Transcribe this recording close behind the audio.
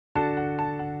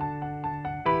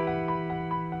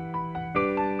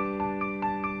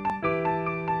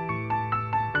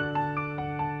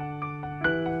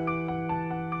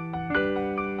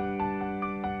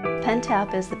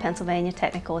PennTAP is the Pennsylvania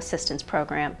Technical Assistance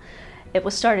Program. It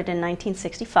was started in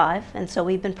 1965, and so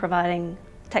we've been providing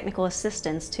technical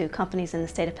assistance to companies in the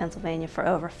state of Pennsylvania for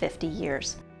over 50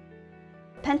 years.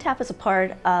 PennTAP is a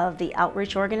part of the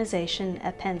outreach organization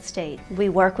at Penn State. We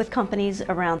work with companies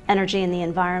around energy and the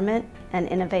environment and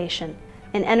innovation.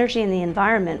 In energy and the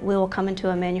environment, we will come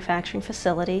into a manufacturing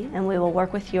facility and we will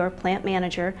work with your plant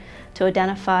manager to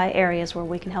identify areas where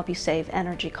we can help you save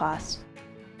energy costs.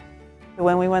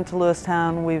 When we went to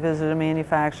Lewistown, we visited a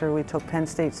manufacturer. We took Penn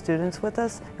State students with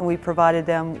us and we provided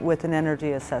them with an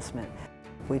energy assessment.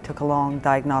 We took along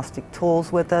diagnostic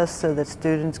tools with us so that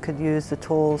students could use the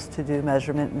tools to do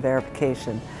measurement and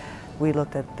verification. We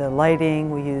looked at the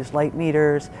lighting, we used light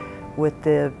meters. With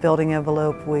the building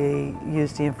envelope, we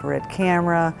used the infrared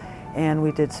camera and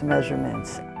we did some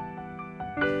measurements.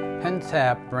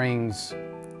 PennTAP brings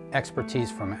expertise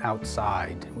from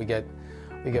outside. We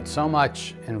get so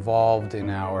much involved in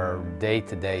our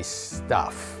day-to-day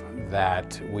stuff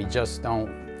that we just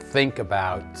don't think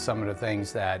about some of the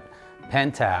things that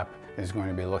PennTAP is going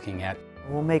to be looking at.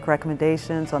 We'll make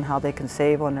recommendations on how they can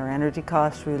save on their energy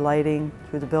costs through lighting,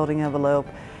 through the building envelope,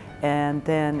 and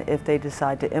then if they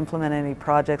decide to implement any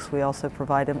projects, we also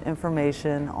provide them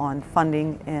information on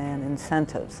funding and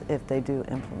incentives if they do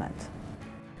implement.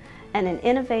 And in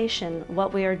innovation,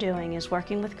 what we are doing is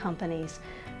working with companies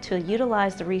to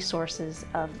utilize the resources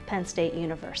of Penn State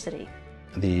University.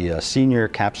 The senior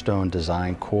capstone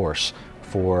design course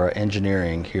for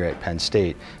engineering here at Penn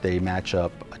State, they match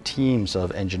up teams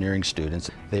of engineering students.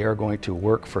 They are going to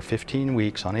work for 15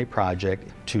 weeks on a project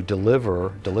to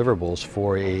deliver deliverables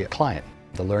for a client.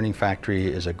 The Learning Factory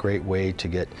is a great way to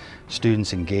get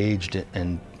students engaged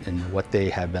in what they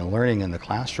have been learning in the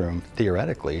classroom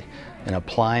theoretically and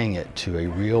applying it to a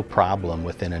real problem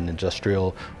within an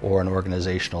industrial or an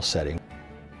organizational setting.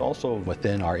 Also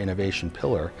within our innovation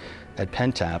pillar at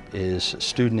PennTAP is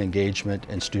student engagement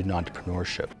and student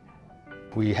entrepreneurship.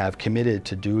 We have committed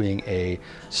to doing a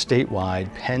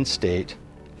statewide Penn State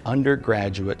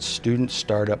undergraduate student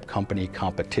startup company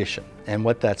competition. And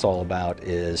what that's all about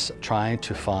is trying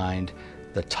to find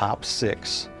the top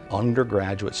 6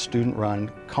 undergraduate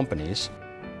student-run companies.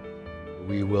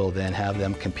 We will then have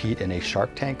them compete in a Shark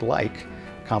Tank-like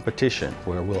competition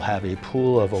where we'll have a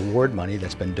pool of award money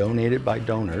that's been donated by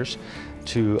donors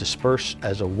to disperse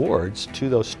as awards to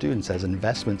those students as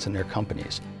investments in their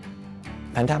companies.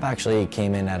 PennTAP actually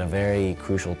came in at a very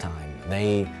crucial time.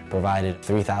 They provided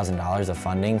 $3,000 of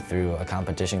funding through a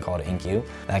competition called INQ.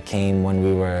 That came when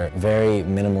we were very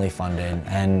minimally funded,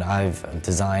 and I've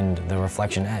designed the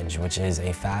Reflection Edge, which is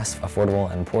a fast,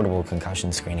 affordable, and portable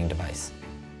concussion screening device.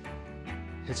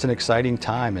 It's an exciting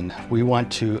time, and we want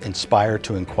to inspire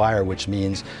to inquire, which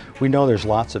means we know there's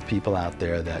lots of people out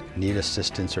there that need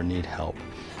assistance or need help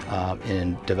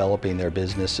in developing their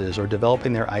businesses or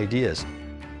developing their ideas.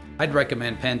 I'd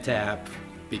recommend PennTAP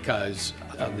because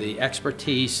of the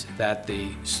expertise that the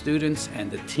students and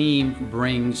the team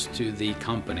brings to the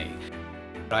company.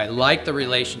 I like the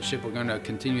relationship. We're going to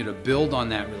continue to build on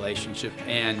that relationship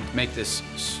and make this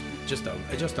just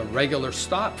a regular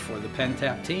stop for the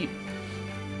PennTAP team.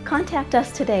 Contact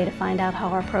us today to find out how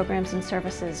our programs and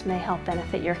services may help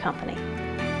benefit your company.